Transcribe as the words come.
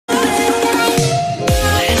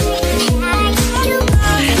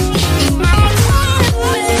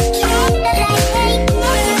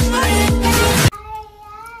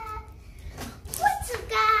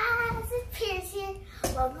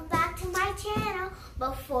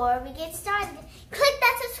before we get started, click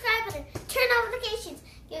that subscribe button, turn on notifications,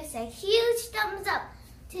 give us a huge thumbs up.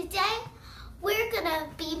 Today, we're gonna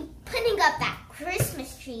be putting up that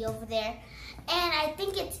Christmas tree over there, and I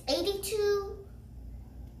think it's 82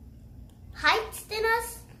 heights than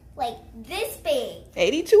us, like this big.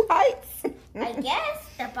 82 heights? I guess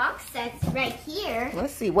the box says right here.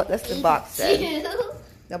 Let's see, what does the box say?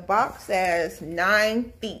 The box says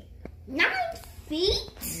 9 feet. 9 feet?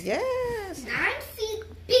 Yes. 9 feet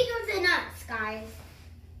bigger than us, guys.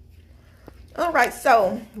 All right,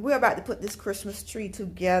 so we're about to put this Christmas tree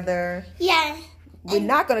together. Yeah. We're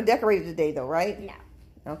not going to decorate it today, though, right? No.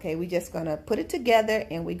 Okay, we're just going to put it together,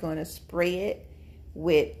 and we're going to spray it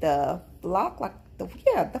with the flock, like the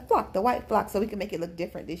flock, the white flock, so we can make it look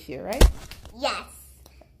different this year, right? Yes.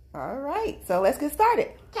 All right, so let's get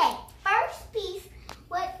started. Okay, first piece.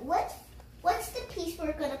 What's the piece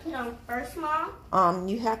we're gonna put on first, Mom?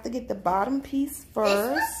 You have to get the bottom piece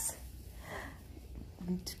first.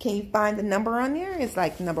 Can you find the number on there? It's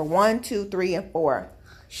like number 1, 2, 3, and 4.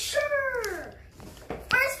 Sure.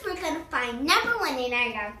 First, we're gonna find number 1, and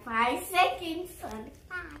I got 5 seconds. 5.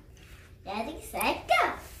 Daddy said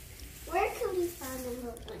go. Where can we find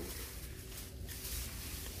number 1?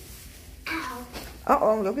 Ow.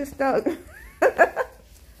 Uh-oh, don't get stuck. Where's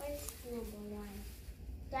number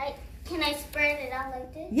 1? Can I spread it out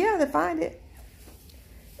like this? Yeah, to find it.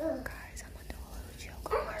 Ugh. Guys, I'm gonna do a little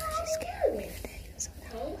joke on her. She scared me today, so now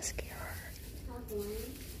I'm gonna scare her. Okay,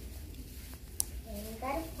 we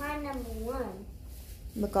gotta find number 1.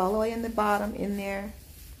 Look all the way in the bottom in there.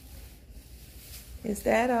 Is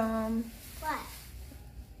that What?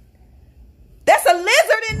 That's a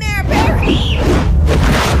lizard in there, Barry.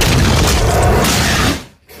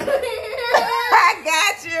 I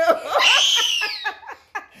got you.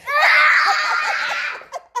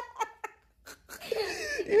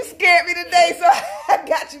 You scared me today, so I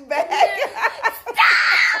got you back.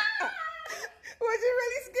 Was you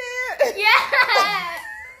really scared? Yeah.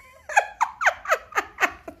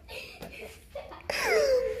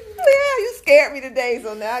 Yeah, you scared me today,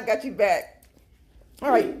 so now I got you back.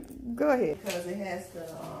 All right, go ahead. Because it has the,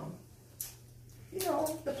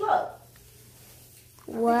 the plug.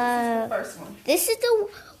 Wow. This is the first one. This is the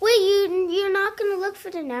you're not gonna look for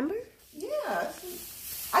the number? Yeah.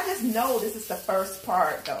 I just know this is the first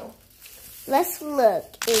part, though. Let's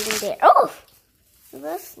look in there. Oh,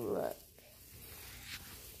 let's look.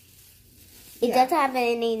 It doesn't have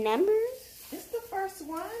any numbers. It's the first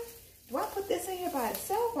one. Do I put this in here by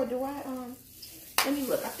itself, or do I Let me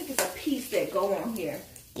look. I think it's a piece that go on here.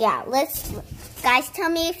 Yeah, let's look. Guys, tell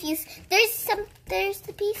me if you there's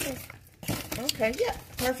the pieces. Okay, yeah,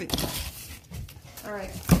 perfect. All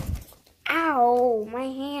right. Ow, my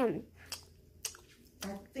hand.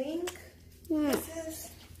 I think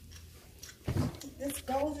this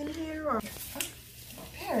goes in here, or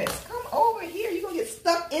Paris, come over here. You're gonna get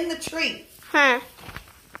stuck in the tree. Huh.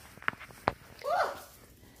 Oh,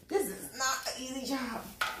 this is not an easy job.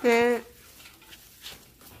 Huh.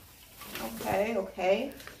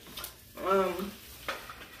 Okay.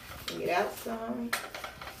 Get out some.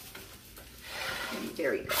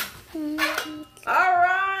 There we go. All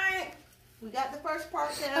right. We got the first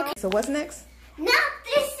part down. Okay. So what's next? Now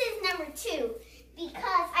this is number 2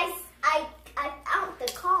 because I found the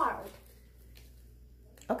card.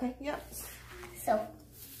 Okay. Yep. So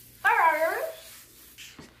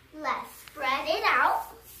first, let's spread it out.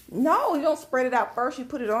 No, you don't spread it out first. You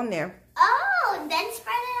put it on there. Oh, and then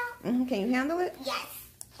spread it out. Can you handle it? Yes.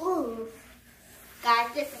 Ooh,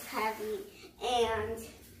 guys, this is heavy and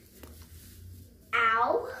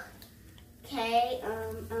ow. Okay.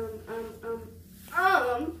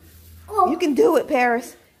 Oh. You can do it,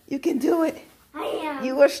 Paris. You can do it. I am.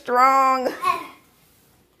 You are strong.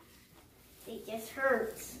 It just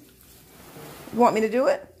hurts. You want me to do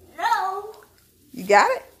it? No. You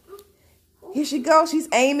got it? Here she goes. She's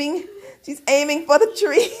aiming. She's aiming for the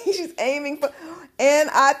tree. She's aiming for... And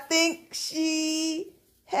I think she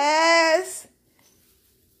has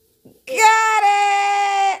got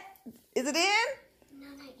it. Is it in? No,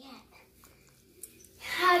 not yet.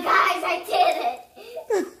 Guys, I did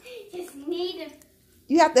it. Just need to...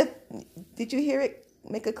 You have to... Did you hear it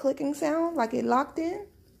make a clicking sound like it locked in?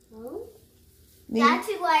 Oh. Got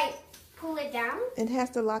to, like, pull it down? It has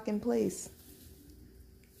to lock in place.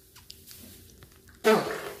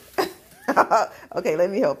 Okay, let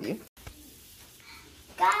me help you.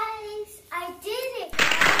 Guys, I did it.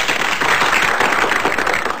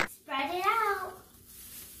 Spread it out.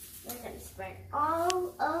 We're going to spread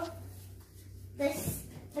all of the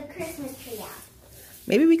Christmas tree out.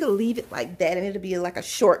 Maybe we could leave it like that and it'll be like a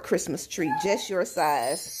short Christmas tree, just your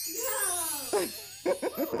size. No.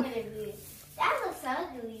 That looks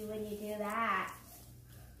ugly when you do that.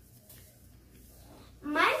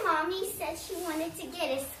 My mommy said she wanted to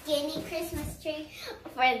get a skinny Christmas tree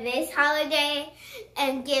for this holiday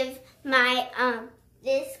and give my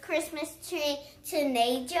this Christmas tree to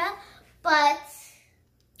Naja, but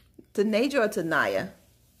To Naja or to Naya?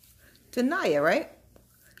 To Naya, right?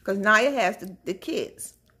 Because Naya has the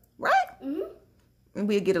kids, right? mm-hmm. And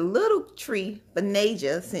we'll get a little tree for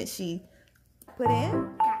Naja since she put in.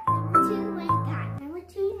 Got number 2 and got number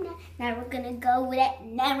 2 now. Now we're gonna go with it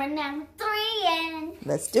number 3 and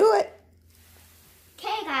Let's do it.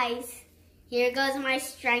 okay guys, here goes my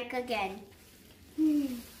strike again.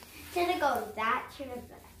 Should I go that chair or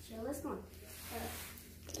that chair? Let's go.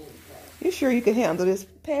 You sure you can handle this,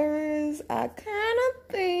 Paris? I kind of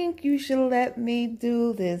think you should let me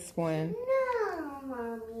do this one. No,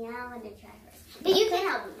 Mommy, I want to try first. But you can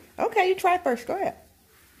help me. Okay, you try first. Go ahead.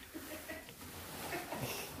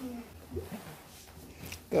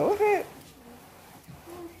 Go ahead.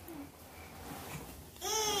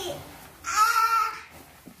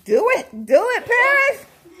 Do it. Do it, Paris.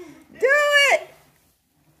 Do it.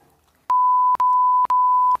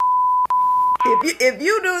 If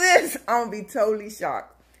you do this, I'm going to be totally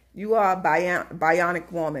shocked. You are a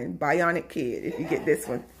bionic woman, bionic kid if you get this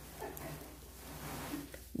one.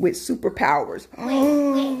 With superpowers.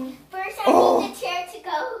 Wait. First, I need the chair to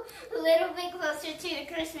go a little bit closer to the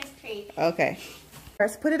Christmas tree. Okay.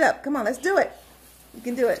 Let's put it up. Come on, let's do it. You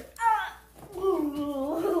can do it.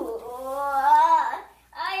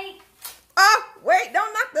 Oh, wait,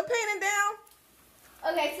 don't knock the painting down.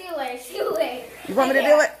 Okay, see you later. See you later. You want me to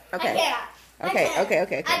do it? Okay. I can't. Okay. I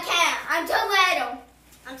can't. I'm too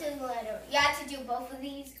little. You have to do both of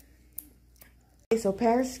these. Okay, so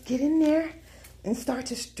Paris, get in there and start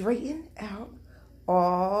to straighten out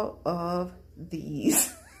all of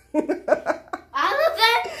these. All of them?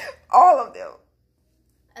 All of them.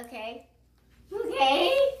 Okay.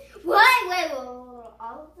 Wait.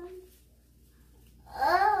 All of them?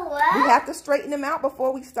 Oh, what? We have to straighten them out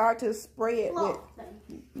before we start to spray it Flock with. them.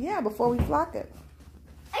 Yeah, before we flock it.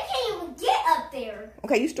 I can't even get up there.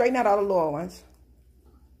 Okay, you straighten out all the lower ones.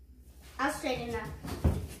 I'll straighten up.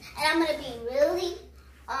 And I'm going to be really,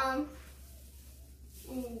 I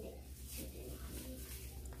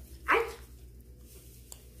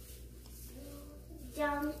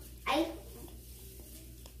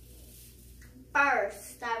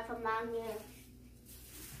first start from down here.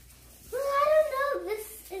 Well, I don't know.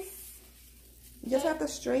 This is. You just have to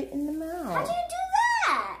straighten them How out. do you do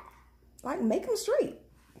that? Like, make them straight.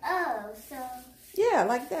 Oh, so. Yeah,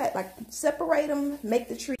 like that. Like, separate them, make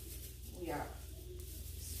the tree. We are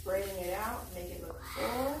spreading it out, make it look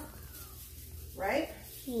full. Right?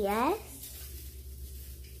 Yes.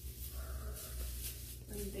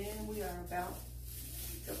 And then we are about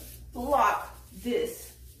to block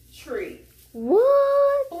this tree.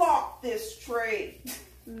 What? Block this tree.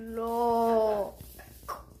 No.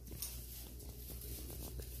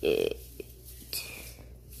 Think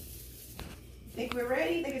we're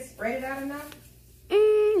ready? Think it's spread it out enough?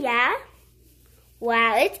 Yeah.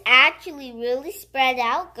 Wow, it's actually really spread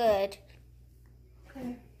out good.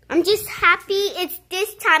 Okay. I'm just happy it's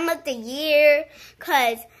this time of the year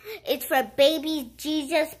because it's for baby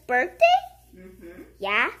Jesus' birthday. Mm-hmm.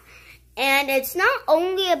 Yeah. And it's not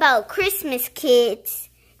only about Christmas, kids.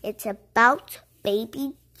 It's about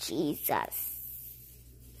baby Jesus.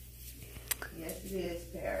 Yes, it is,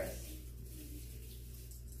 Paris.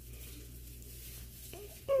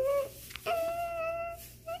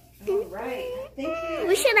 All right.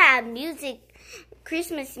 We should have music,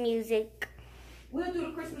 Christmas music. We'll do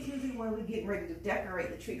the Christmas music when we're getting ready to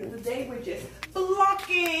decorate the tree. Because today we're just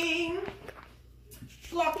blocking.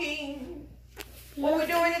 Blocking. What we're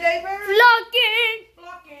doing today, Paris?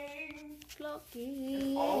 Flocking.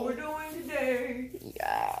 Flocking. All we're doing today.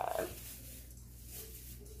 Yeah.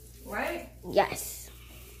 Right? Yes.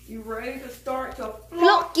 You ready to start to flock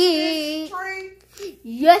Flocking. this tree?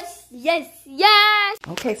 Yes.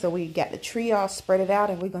 Okay, so we got the tree all spread out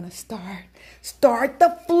and we're going to start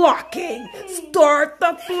the flocking. Start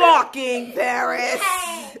the flocking, Paris.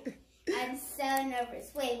 I'm so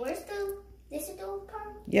nervous. Wait, this is the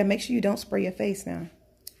part? Yeah, make sure you don't spray your face now.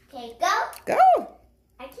 Okay, go. Go.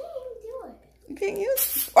 I can't even do it. You can't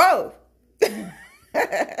use. Whoa.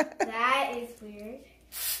 That is weird.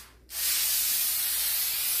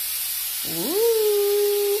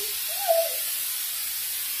 Ooh.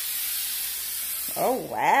 Oh,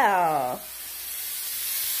 wow.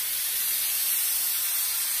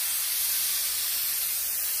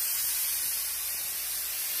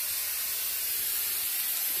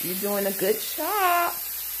 You're doing a good job.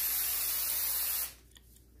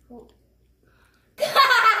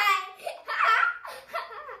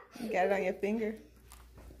 got it on your finger.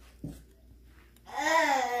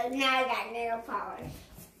 Now I got nail polish.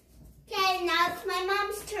 Okay, now it's my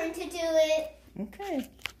mom's turn to do it. Okay.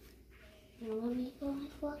 Now let me go and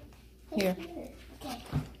walk. Here. Okay.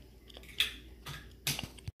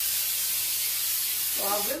 So I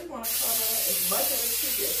really want to cover as much of the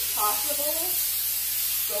tree as possible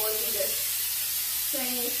so it can just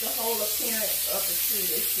change the whole appearance of the tree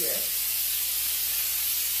this year.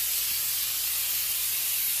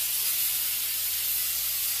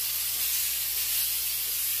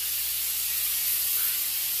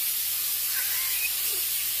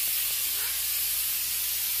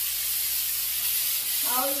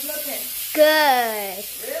 How is it looking? Good.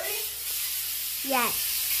 Really? Yes.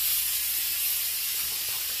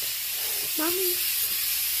 Mommy.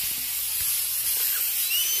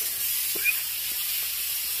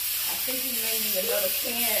 I think you may need another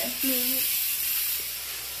can.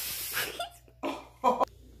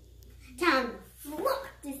 Time to look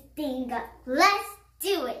this thing up. Let's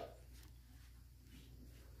do it.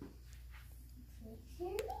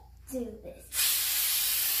 Do this.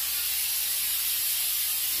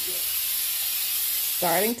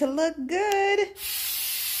 Starting to look good.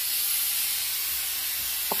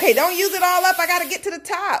 Okay, don't use it all up. I got to get to the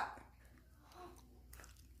top.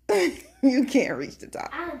 You can't reach the top.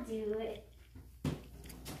 I'll do it.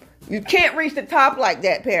 You can't reach the top like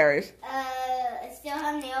that, Paris. I still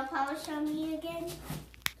have nail polish on me again.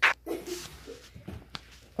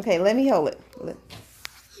 Okay, let me hold it. You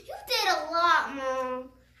did a lot,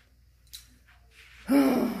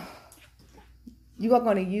 Mom. You are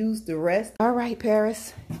going to use the rest. All right,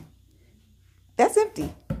 Paris. That's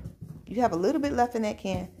empty. You have a little bit left in that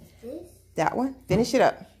can. This? That one. Finish it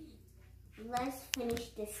up. Let's finish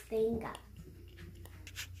this thing up.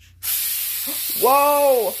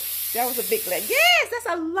 Whoa. That was a big leg. Yes, that's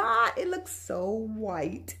a lot. It looks so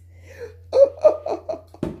white.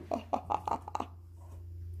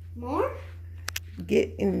 More?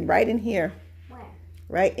 Get in right in here. Where?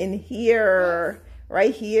 Right in here. Yes.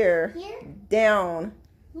 Right here. Here? Down.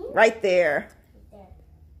 Here? Right there. Right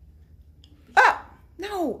there. Up.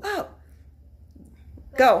 No, up.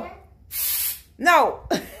 Go. Right No.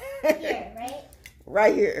 there? Here, right?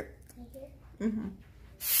 Right here. Right here? Mm-hmm.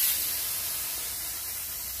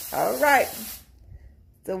 All right.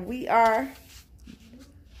 So we're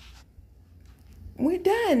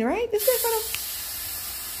done, right? Is that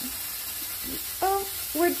gonna,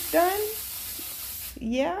 we're done?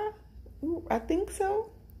 Yeah, ooh, I think so.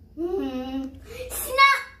 Snap!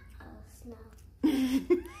 Oh,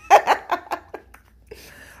 snap.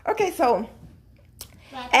 Okay, so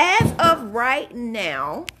as of right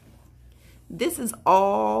now, this is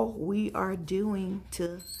all we are doing to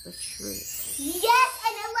the tree. Yes,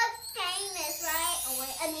 and it looks famous, right? Oh,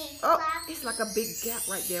 wait, I mean, It's like a big gap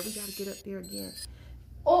right there. We gotta get up there again.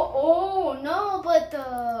 Oh, no, but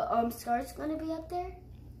the scar's gonna be up there?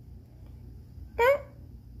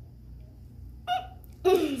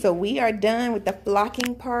 So we are done with the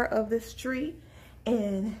flocking part of this tree,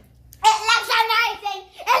 and It looks amazing!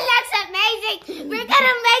 It looks amazing! We're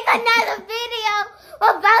gonna make another video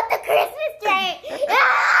about the Christmas tree!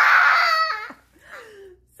 Ah!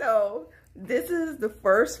 so this is the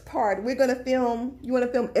first part. We're gonna film. You want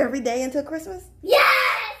to film every day until Christmas?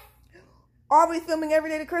 Yes! Are we filming every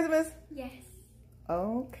day to Christmas? Yes.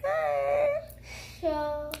 Okay.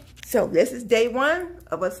 So, So this is day 1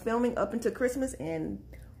 of us filming up until Christmas, and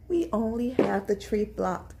we only have the tree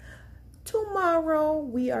flocked. Tomorrow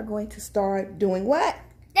we are going to start doing what?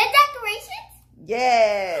 the decorations?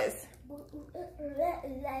 Yes.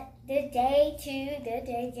 The day to the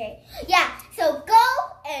day. Yeah, so go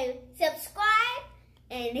and subscribe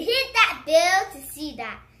and hit that bell to see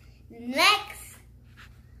that next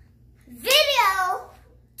video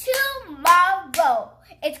tomorrow.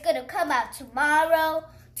 It's gonna come out tomorrow.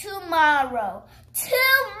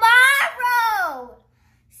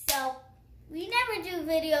 So we never do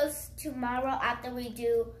videos tomorrow after we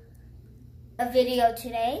do a video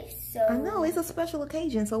today. So I know it's a special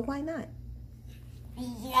occasion, so why not?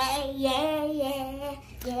 Yeah.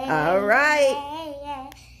 All right. Yeah.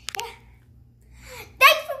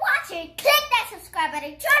 Thanks for watching. Click that subscribe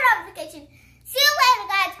button. Turn on notifications. See you later,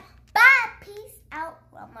 guys. Bye. Peace out.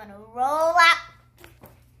 I'm gonna roll out.